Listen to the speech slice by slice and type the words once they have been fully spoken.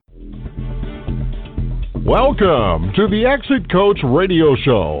Welcome to the Exit Coach Radio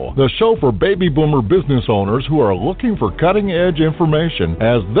Show, the show for baby boomer business owners who are looking for cutting-edge information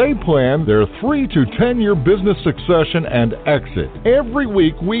as they plan their 3 to 10-year business succession and exit. Every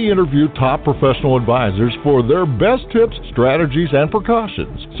week, we interview top professional advisors for their best tips, strategies, and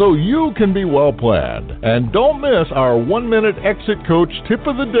precautions, so you can be well-planned. And don't miss our 1-minute Exit Coach tip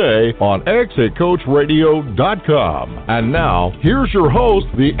of the day on ExitCoachRadio.com. And now, here's your host,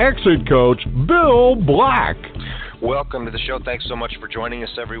 the Exit Coach, Bill Black. Welcome to the show. Thanks so much for joining us,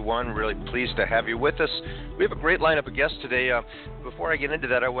 everyone. Really pleased to have you with us. We have a great lineup of guests today. Before I get into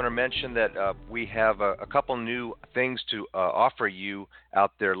that, I want to mention that we have a couple new things to offer you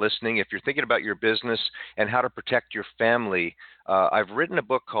out there listening. If you're thinking about your business and how to protect your family, I've written a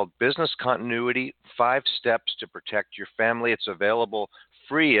book called Business Continuity, 5 Steps to Protect Your Family. It's available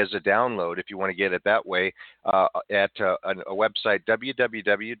free as a download if you want to get it that way at a website,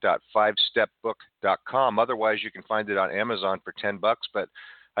 www.5stepbook.com. Otherwise, you can find it on Amazon for $10, but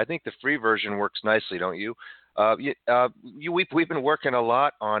I think the free version works nicely, don't you? We've been working a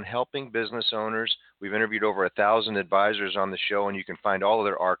lot on helping business owners. We've interviewed over 1,000 advisors on the show, and you can find all of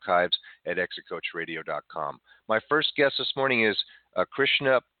their archives at exitcoachradio.com. My first guest this morning is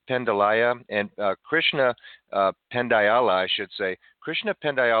Krishna Pendayala, and Krishna Pendayala, I should say. Krishna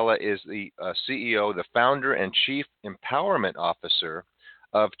Pendayala is the CEO, the founder and chief empowerment officer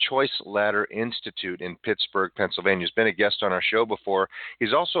of Choice Ladder Institute in Pittsburgh, Pennsylvania. He's been a guest on our show before.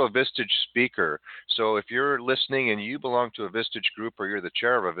 He's also a Vistage speaker. So if you're listening and you belong to a Vistage group or you're the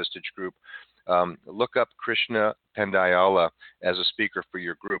chair of a Vistage group, look up Krishna Pendayala as a speaker for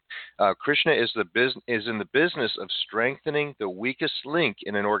your group. Krishna is in the business of strengthening the weakest link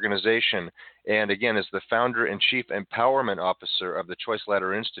in an organization, and again is the founder and chief empowerment officer of the Choice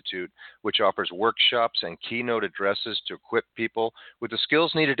Ladder Institute, which offers workshops and keynote addresses to equip people with the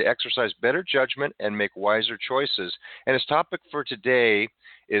skills needed to exercise better judgment and make wiser choices. And his topic for today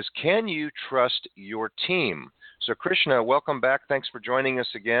is, can you trust your team? So, Krishna, welcome back. Thanks for joining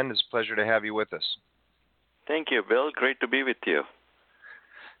us again. It's a pleasure to have you with us. Thank you, Bill. Great to be with you.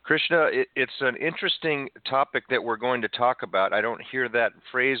 Krishna, it's an interesting topic that we're going to talk about. I don't hear that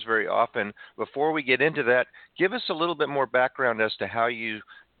phrase very often. Before we get into that, give us a little bit more background as to how you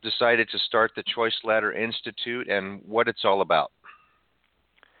decided to start the Choice Ladder Institute and what it's all about.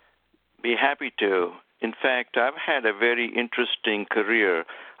 Be happy to. In fact, I've had a very interesting career.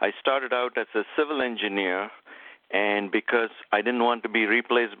 I started out as a civil engineer, and because I didn't want to be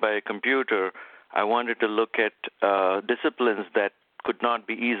replaced by a computer, I wanted to look at disciplines that could not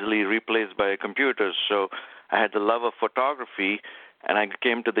be easily replaced by a computer. So I had the love of photography, and I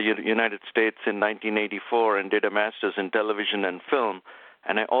came to the United States in 1984 and did a master's in television and film.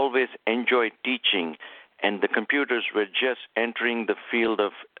 And I always enjoyed teaching, and the computers were just entering the field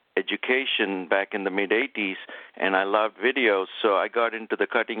of education back in the mid-'80s, and I loved videos, so I got into the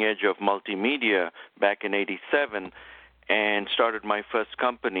cutting edge of multimedia back in '87 and started my first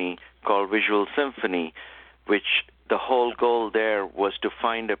company called Visual Symphony, which the whole goal there was to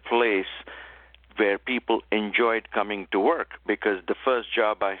find a place where people enjoyed coming to work, because the first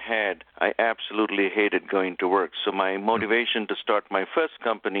job I had, I absolutely hated going to work. So my motivation to start my first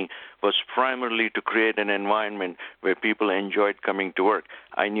company was primarily to create an environment where people enjoyed coming to work.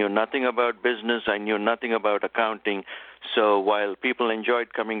 I knew nothing about business. I knew nothing about accounting. So while people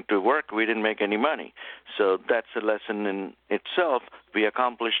enjoyed coming to work, we didn't make any money. So that's a lesson in itself. We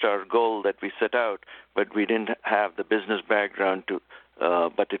accomplished our goal that we set out, but we didn't have the business background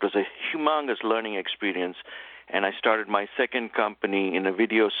but it was a humongous learning experience, and I started my second company in a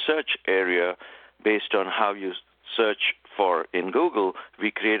video search area based on how you search for in Google.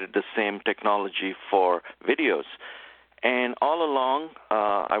 We created the same technology for videos. And all along,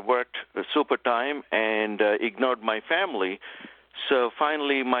 I worked super time and ignored my family. So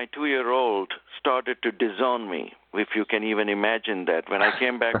finally, my 2-year-old started to disown me, if you can even imagine that. When I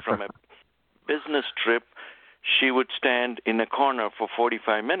came back from a business trip, she would stand in a corner for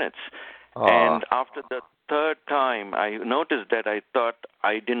 45 minutes. And after the third time, I noticed that I thought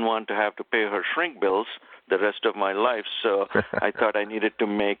I didn't want to have to pay her shrink bills the rest of my life, so I thought I needed to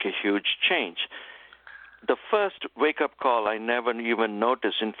make a huge change. The first wake-up call I never even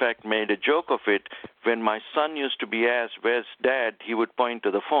noticed, in fact, made a joke of it. When my son used to be asked, "Where's Dad?" he would point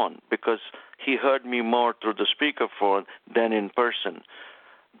to the phone, because he heard me more through the speakerphone than in person.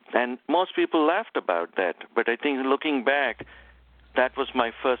 And most people laughed about that, but I think looking back, that was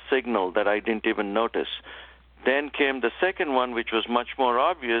my first signal that I didn't even notice. Then came the second one, which was much more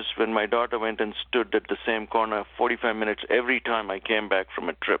obvious, when my daughter went and stood at the same corner 45 minutes every time I came back from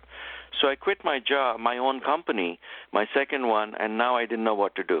a trip. So I quit my job, my own company, my second one, and now I didn't know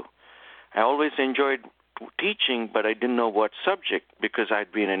what to do. I always enjoyed teaching, but I didn't know what subject because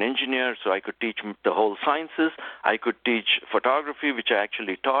I'd been an engineer, so I could teach the whole sciences. I could teach photography, which I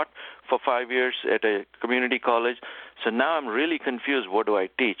actually taught for 5 years at a community college. So now I'm really confused. What do I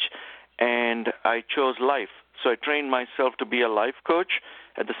teach? And I chose life. So I trained myself to be a life coach.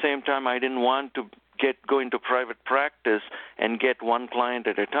 At the same time, I didn't want to go into private practice and get one client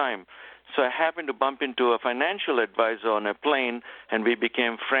at a time. So I happened to bump into a financial advisor on a plane, and we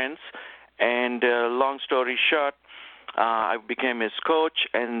became friends. And long story short, I became his coach.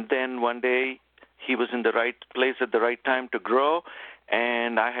 And then one day, he was in the right place at the right time to grow.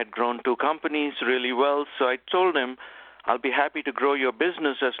 And I had grown 2 companies really well. So I told him, I'll be happy to grow your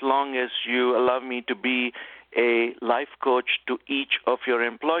business as long as you allow me to be a life coach to each of your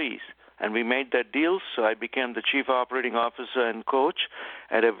employees. And we made that deal, so I became the chief operating officer and coach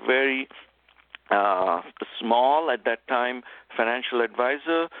at a very small, at that time, financial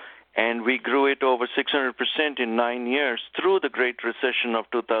advisor, and we grew it over 600% in 9 years through the Great Recession of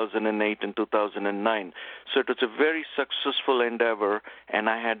 2008 and 2009. So it was a very successful endeavor, and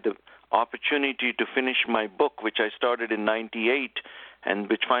I had the opportunity to finish my book, which I started in 98, and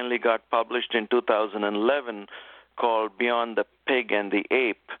which finally got published in 2011, called Beyond the Pig and the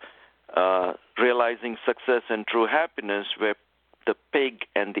Ape, Realizing Success and True Happiness, where the pig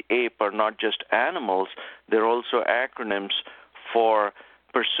and the ape are not just animals, they're also acronyms for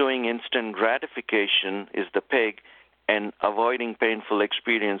pursuing instant gratification is the pig, and avoiding painful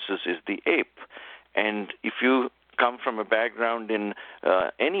experiences is the ape. And if you come from a background in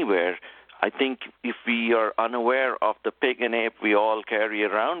anywhere, I think if we are unaware of the pig and ape we all carry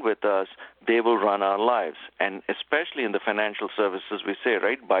around with us, they will run our lives. And especially in the financial services, we say,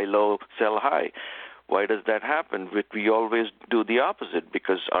 right, buy low, sell high. Why does that happen? We always do the opposite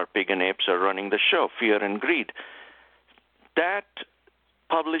because our pig and apes are running the show, fear and greed. That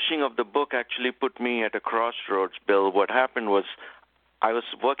publishing of the book actually put me at a crossroads, Bill. What happened was I was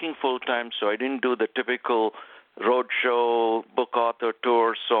working full-time, so I didn't do the typical roadshow, book author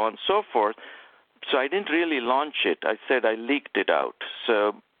tour, so on and so forth. So I didn't really launch it. I said I leaked it out.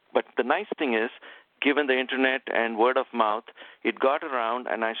 But the nice thing is, given the internet and word of mouth, it got around,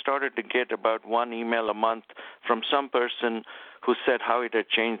 and I started to get about 1 email a month from some person who said how it had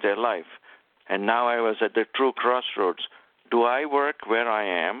changed their life. And now I was at the true crossroads. Do I work where I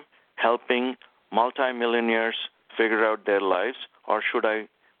am, helping multimillionaires figure out their lives, or should I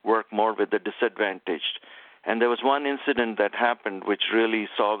work more with the disadvantaged? And there was one incident that happened which really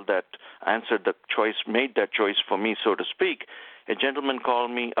solved that, answered the choice, made that choice for me, so to speak. A gentleman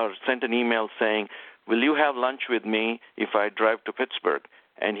called me or sent an email saying, will you have lunch with me if I drive to Pittsburgh?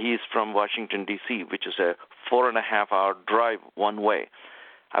 And he's from Washington, D.C., which is a 4.5-hour drive one way.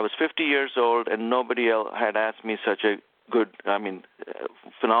 I was 50 years old, and nobody else had asked me such a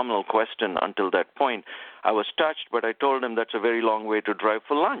phenomenal question until that point. I was touched, but I told him that's a very long way to drive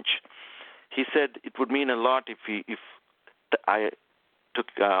for lunch. He said it would mean a lot if I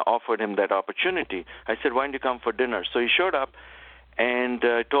offered him that opportunity. I said, why don't you come for dinner? So he showed up and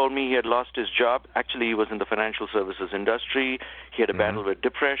told me he had lost his job. Actually, he was in the financial services industry. He had a battle with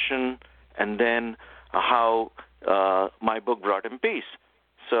depression, and then how my book brought him peace.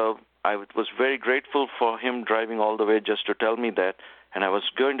 So I was very grateful for him driving all the way just to tell me that, and I was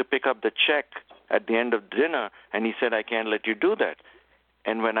going to pick up the check at the end of dinner, and he said, I can't let you do that.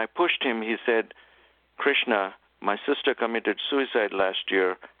 And when I pushed him, he said, Krishna, my sister committed suicide last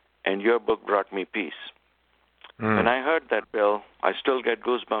year, and your book brought me peace. When I heard that, Bill, I still get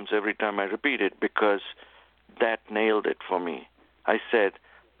goosebumps every time I repeat it because that nailed it for me. I said,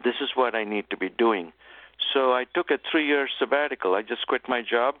 this is what I need to be doing. So I took a 3-year sabbatical. I just quit my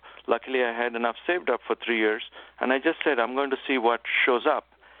job. Luckily, I had enough saved up for 3 years, and I just said, I'm going to see what shows up.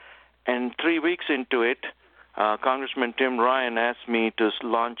 And 3 weeks into it, Congressman Tim Ryan asked me to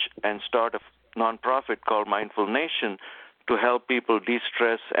launch and start a nonprofit called Mindful Nation to help people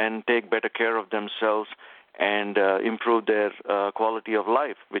de-stress and take better care of themselves and improve their quality of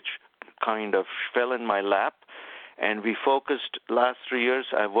life, which kind of fell in my lap. And we focused last 3 years.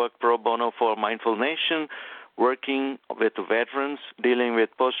 I worked pro bono for Mindful Nation, working with veterans, dealing with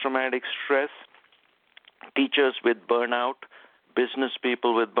post-traumatic stress, teachers with burnout, business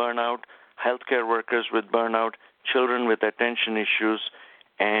people with burnout, healthcare workers with burnout, children with attention issues,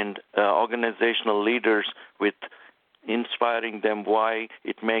 and organizational leaders with inspiring them why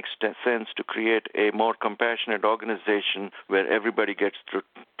it makes sense to create a more compassionate organization where everybody gets to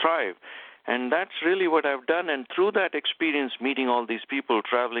thrive. And that's really what I've done. And through that experience, meeting all these people,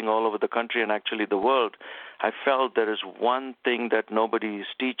 traveling all over the country and actually the world, I felt there is one thing that nobody is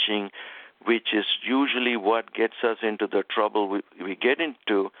teaching, which is usually what gets us into the trouble we get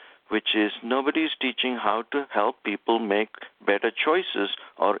into which is nobody's teaching how to help people make better choices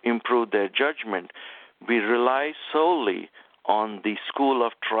or improve their judgment. We rely solely on the school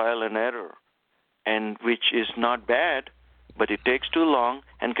of trial and error, and which is not bad, but it takes too long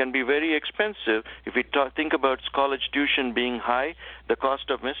and can be very expensive. If we think about college tuition being high, the cost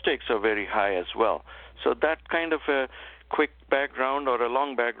of mistakes are very high as well. So that kind of a quick background or a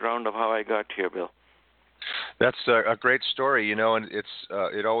long background of how I got here, Bill. That's a great story, and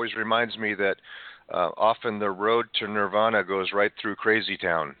it always reminds me that often the road to nirvana goes right through Crazy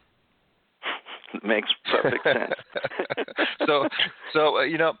Town. Makes perfect sense. So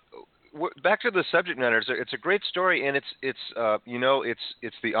back to the subject matter. It's a great story, and it's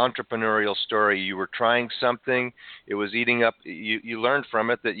the entrepreneurial story. You were trying something, it was eating up. You learned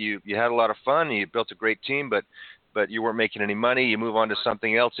from it that you had a lot of fun. You built a great team, but you weren't making any money. You move on to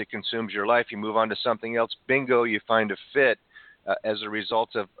something else. It consumes your life. You move on to something else. Bingo, you find a fit as a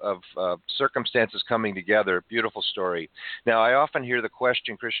result of circumstances coming together. Beautiful story. Now, I often hear the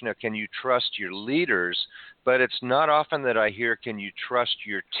question, Krishna, can you trust your leaders? But it's not often that I hear, can you trust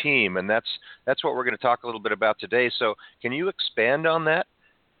your team? And that's what we're going to talk a little bit about today. So can you expand on that?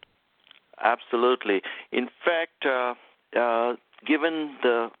 Absolutely. In fact, given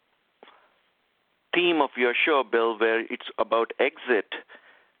the theme of your show, Bill, where it's about exit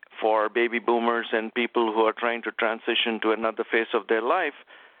for baby boomers and people who are trying to transition to another phase of their life,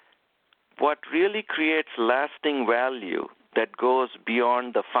 what really creates lasting value that goes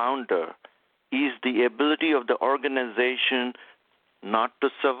beyond the founder is the ability of the organization not to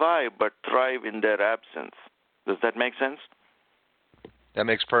survive but thrive in their absence. Does that make sense? That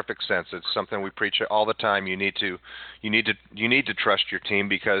makes perfect sense. It's something we preach all the time. You need to trust your team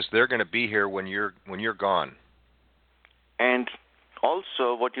because they're going to be here when you're gone. And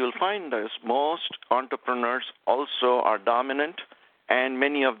also, what you'll find is most entrepreneurs also are dominant, and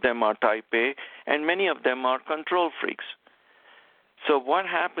many of them are type A, and many of them are control freaks. So what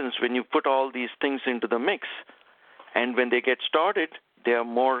happens when you put all these things into the mix, and when they get started, they are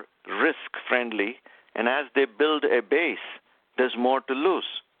more risk-friendly, and as they build a base, there's more to lose.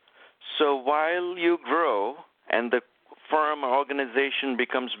 So while you grow and the firm or organization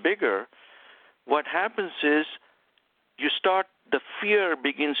becomes bigger, what happens is the fear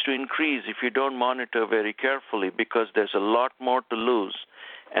begins to increase if you don't monitor very carefully because there's a lot more to lose.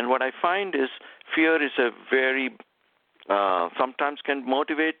 And what I find is fear is a very, sometimes can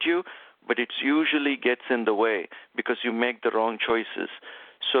motivate you, but it usually gets in the way because you make the wrong choices.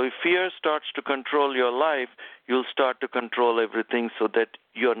 So if fear starts to control your life, you'll start to control everything so that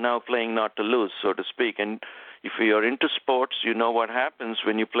you're now playing not to lose, so to speak. And if you're into sports, you know what happens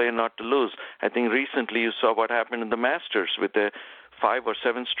when you play not to lose. I think recently you saw what happened in the Masters with a 5 or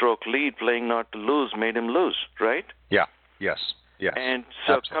 7 stroke lead. Playing not to lose made him lose, right? Yeah, yes. And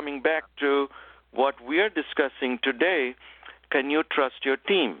so Absolutely. Coming back to what we are discussing today, can you trust your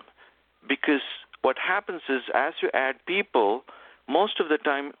team? Because what happens is as you add people, most of the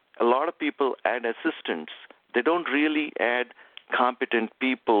time, a lot of people add assistants. They don't really add competent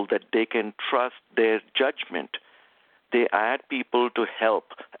people that they can trust their judgment. They add people to help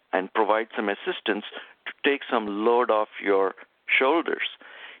and provide some assistance to take some load off your shoulders.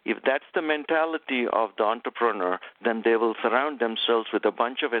 If that's the mentality of the entrepreneur, then they will surround themselves with a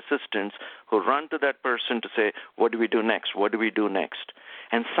bunch of assistants who run to that person to say, what do we do next? What do we do next?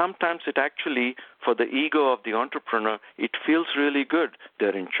 And sometimes it actually, for the ego of the entrepreneur, it feels really good.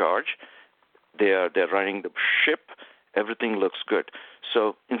 They're in charge. They're running the ship. Everything looks good.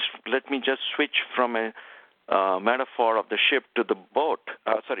 So let me just switch from a metaphor of the ship to the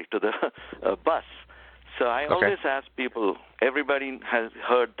to the bus. So I always ask people, everybody has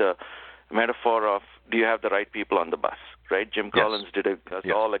heard the metaphor of, do you have the right people on the bus, right? Jim Collins did us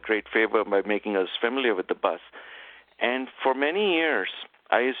all a great favor by making us familiar with the bus. And for many years,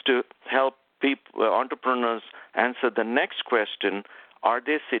 I used to help entrepreneurs answer the next question, are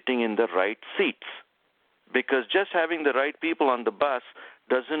they sitting in the right seats? Because just having the right people on the bus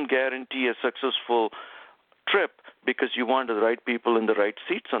doesn't guarantee a successful trip, because you want the right people in the right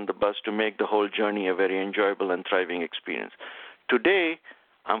seats on the bus to make the whole journey a very enjoyable and thriving experience. Today,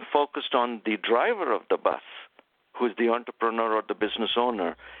 I'm focused on the driver of the bus, who's the entrepreneur or the business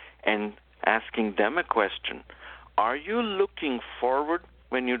owner, and asking them a question. Are you looking forward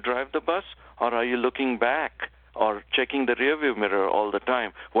when you drive the bus, or are you looking back or checking the rearview mirror all the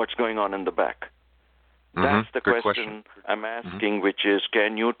time, what's going on in the back? That's the question I'm asking, which is,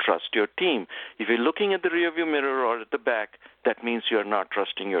 can you trust your team? If you're looking at the rearview mirror or at the back, that means you're not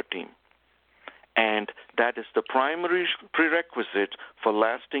trusting your team. And that is the primary prerequisite for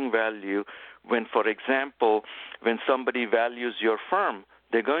lasting value when, for example, when somebody values your firm,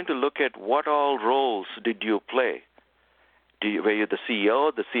 They're going to look at what all roles did you play. Were you the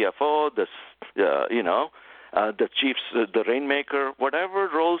CEO, the CFO, the chief, the rainmaker, whatever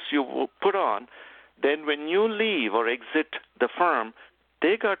roles you put on? Then when you leave or exit the firm,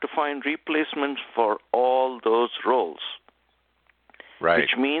 they got to find replacements for all those roles. Right.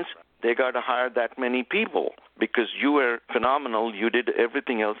 Which means they got to hire that many people because you were phenomenal. You did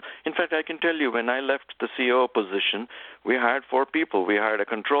everything else. In fact, I can tell you, when I left the CEO position, we hired 4 people. We hired a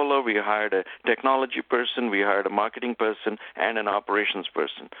controller, we hired a technology person, we hired a marketing person, and an operations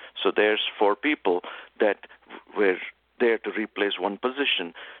person. So there's 4 people that were there to replace one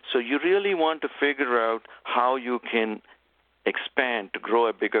position. So you really want to figure out how you can expand to grow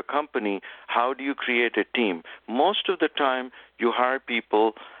a bigger company. How do you create a team? Most of the time, you hire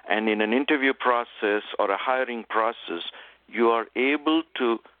people, and in an interview process or a hiring process, you are able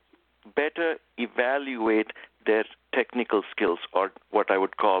to better evaluate their technical skills, or what I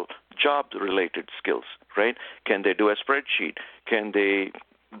would call job-related skills, right? Can they do a spreadsheet? Can they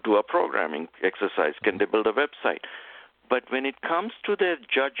do a programming exercise? Can they build a website? But when it comes to their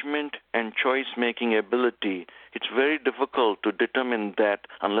judgment and choice-making ability, it's very difficult to determine that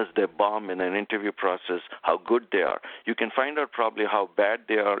unless they bomb in an interview process, how good they are. You can find out probably how bad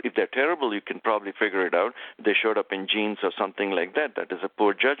they are. If they're terrible, you can probably figure it out. If they showed up in jeans or something like that, that is a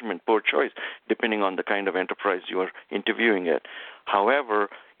poor judgment, poor choice, depending on the kind of enterprise you are interviewing at. However,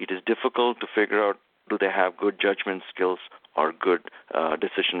 it is difficult to figure out, do they have good judgment skills or good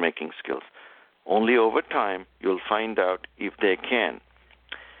decision-making skills. Only over time you'll find out if they can.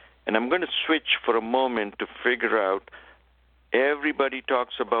 And I'm going to switch for a moment to figure out, everybody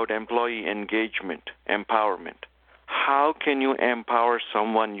talks about employee engagement, empowerment. How can you empower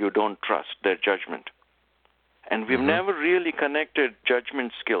someone you don't trust, their judgment? And we've never really connected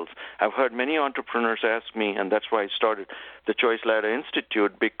judgment skills. I've heard many entrepreneurs ask me, and that's why I started the Choice Ladder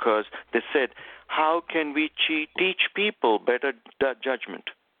Institute, because they said, how can we teach people better judgment?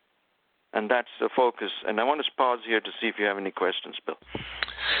 And that's the focus. And I want to pause here to see if you have any questions, Bill.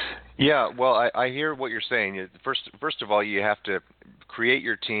 Yeah, well, I hear what you're saying. First of all, you have to create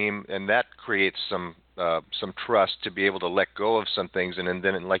your team, and that creates some trust to be able to let go of some things, and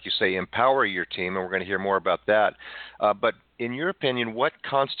then, like you say, empower your team, and we're going to hear more about that. But in your opinion, what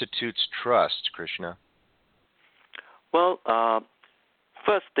constitutes trust, Krishna? Well,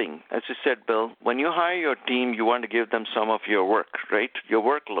 first thing, as you said, Bill, when you hire your team, you want to give them some of your work, right? Your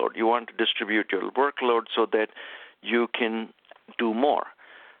workload. You want to distribute your workload so that you can do more.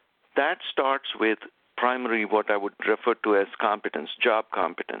 That starts with primary, what I would refer to as competence, job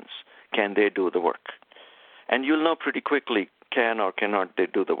competence. Can they do the work? And you'll know pretty quickly, can or cannot they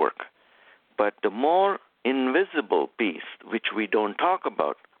do the work. But the more invisible piece, which we don't talk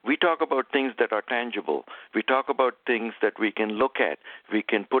about, we talk about things that are tangible. We talk about things that we can look at, we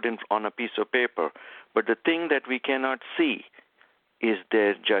can put on a piece of paper. But the thing that we cannot see is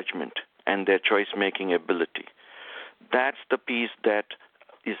their judgment and their choice-making ability. That's the piece that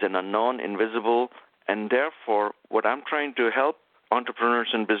is an unknown, invisible, and therefore what I'm trying to help entrepreneurs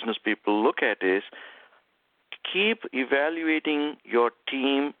and business people look at is keep evaluating your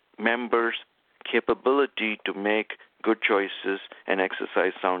team members' capability to make good choices and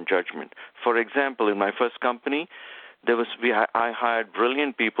exercise sound judgment. For example, in my first company, I hired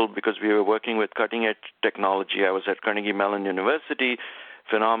brilliant people because we were working with cutting-edge technology. I was at Carnegie Mellon University,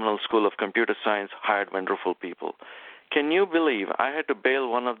 phenomenal school of computer science, hired wonderful people. Can you believe I had to bail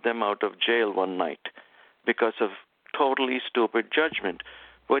one of them out of jail one night because of totally stupid judgment?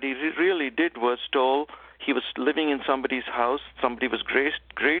 What he really did was he was living in somebody's house, somebody was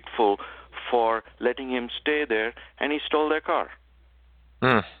grateful for letting him stay there, and he stole their car.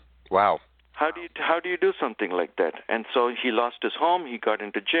 Wow. How do you do something like that? And so he lost his home, he got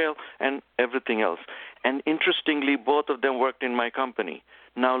into jail, and everything else. And interestingly, both of them worked in my company.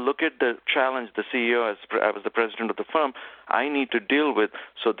 Now look at the challenge the CEO, I was the president of the firm, I need to deal with.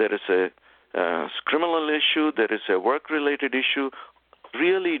 So there is a criminal issue, there is a work-related issue,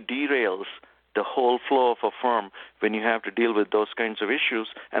 really derails the whole flow of a firm when you have to deal with those kinds of issues.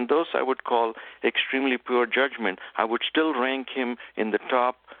 And those I would call extremely poor judgment. I would still rank him in the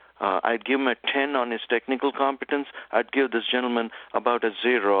top. I'd give him a 10 on his technical competence. I'd give this gentleman about a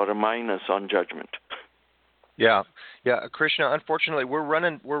 0 or a minus on judgment. Yeah, Krishna, unfortunately, we're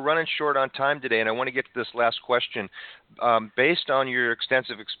running short on time today, and I want to get to this last question. Based on your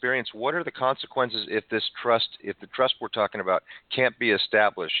extensive experience, what are the consequences if the trust we're talking about can't be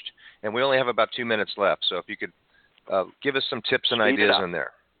established? And we only have about 2 minutes left, so if you could give us some tips and ideas in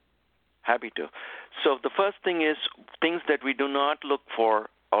there. Happy to. So the first thing is, things that we do not look for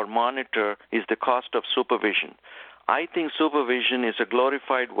or monitor is the cost of supervision. I think supervision is a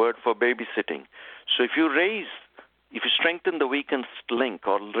glorified word for babysitting. So if you strengthen the weakest link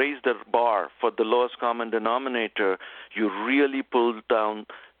or raise the bar for the lowest common denominator, you really pull down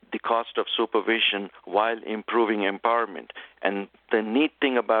the cost of supervision while improving empowerment. And the neat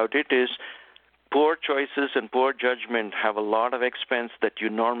thing about it is poor choices and poor judgment have a lot of expense that you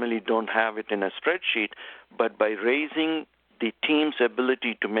normally don't have it in a spreadsheet, but by raising the team's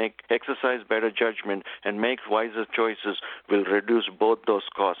ability to exercise better judgment and make wiser choices will reduce both those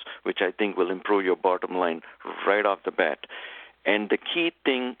costs, which I think will improve your bottom line right off the bat. And the key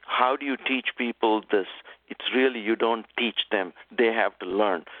thing, how do you teach people this? It's really you don't teach them. They have to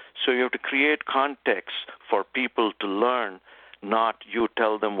learn. So you have to create context for people to learn, not you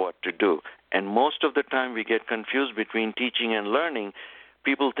tell them what to do. And most of the time we get confused between teaching and learning.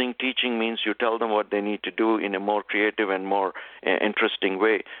 People think teaching means you tell them what they need to do in a more creative and more interesting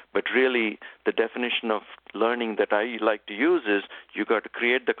way. But really, the definition of learning that I like to use is you got to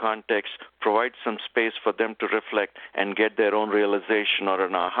create the context, provide some space for them to reflect and get their own realization or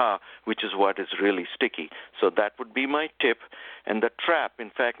an aha, which is what is really sticky. So that would be my tip. And the trap, in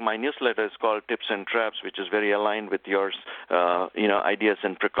fact, my newsletter is called Tips and Traps, which is very aligned with yours, ideas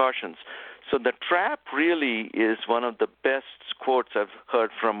and precautions. So the trap really is one of the best quotes I've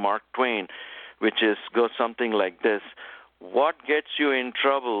heard from Mark Twain, which goes something like this: what gets you in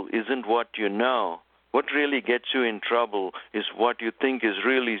trouble isn't what you know. What really gets you in trouble is what you think is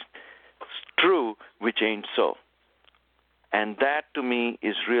really true, which ain't so. And that to me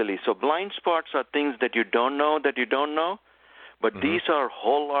is really, so blind spots are things that you don't know, but these are a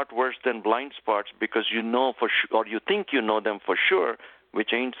whole lot worse than blind spots because you know for sure, or you think you know them for sure,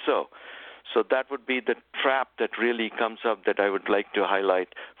 which ain't so. So that would be the trap that really comes up that I would like to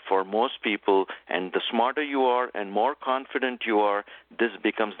highlight for most people. And the smarter you are and more confident you are, this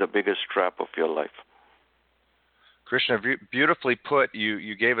becomes the biggest trap of your life. Krishna, beautifully put.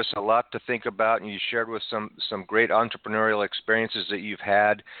 You gave us a lot to think about, and you shared with some great entrepreneurial experiences that you've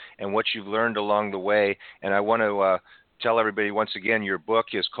had and what you've learned along the way. And I want to tell everybody once again, your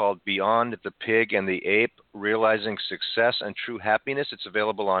book is called Beyond the Pig and the Ape, Realizing Success and True Happiness. It's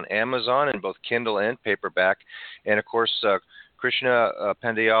available on Amazon in both Kindle and paperback. And, of course, Krishna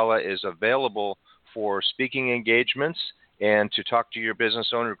Pandayala is available for speaking engagements and to talk to your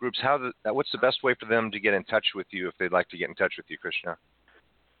business owner groups. What's the best way for them to get in touch with you if they'd like to get in touch with you, Krishna?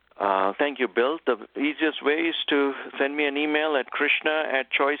 Thank you, Bill. The easiest way is to send me an email at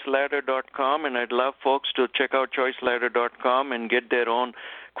krishna@choiceladder.com, and I'd love folks to check out choiceladder.com and get their own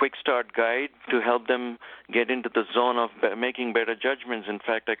quick start guide to help them get into the zone of making better judgments. In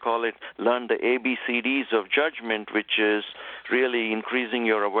fact, I call it Learn the ABCDs of Judgment, which is really increasing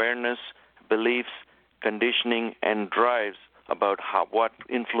your awareness, beliefs, conditioning, and drives about what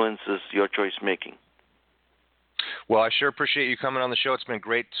influences your choice making. Well, I sure appreciate you coming on the show. It's been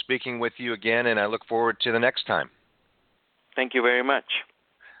great speaking with you again, and I look forward to the next time. Thank you very much.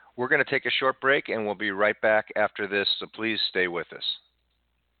 We're going to take a short break, and we'll be right back after this, so please stay with us.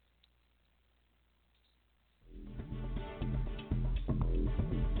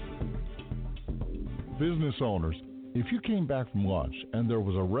 Business owners, if you came back from lunch and there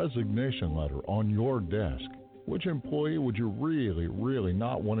was a resignation letter on your desk, which employee would you really, really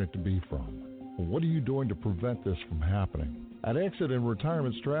not want it to be from? What are you doing to prevent this from happening? At Exit and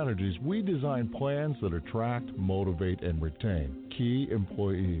Retirement Strategies, we design plans that attract, motivate, and retain key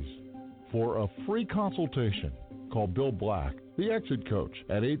employees. For a free consultation, call Bill Black, the Exit Coach,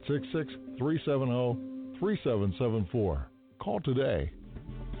 at 866-370-3774. Call today.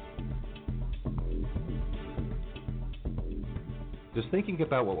 Does thinking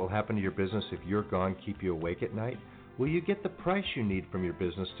about what will happen to your business if you're gone keep you awake at night? Will you get the price you need from your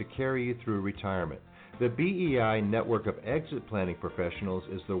business to carry you through retirement? The BEI Network of Exit Planning Professionals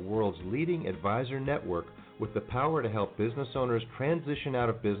is the world's leading advisor network with the power to help business owners transition out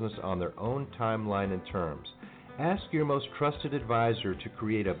of business on their own timeline and terms. Ask your most trusted advisor to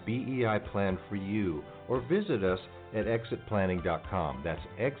create a BEI plan for you, or visit us at exitplanning.com. That's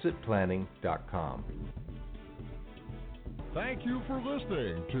exitplanning.com. Thank you for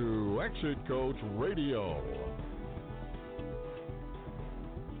listening to Exit Coach Radio.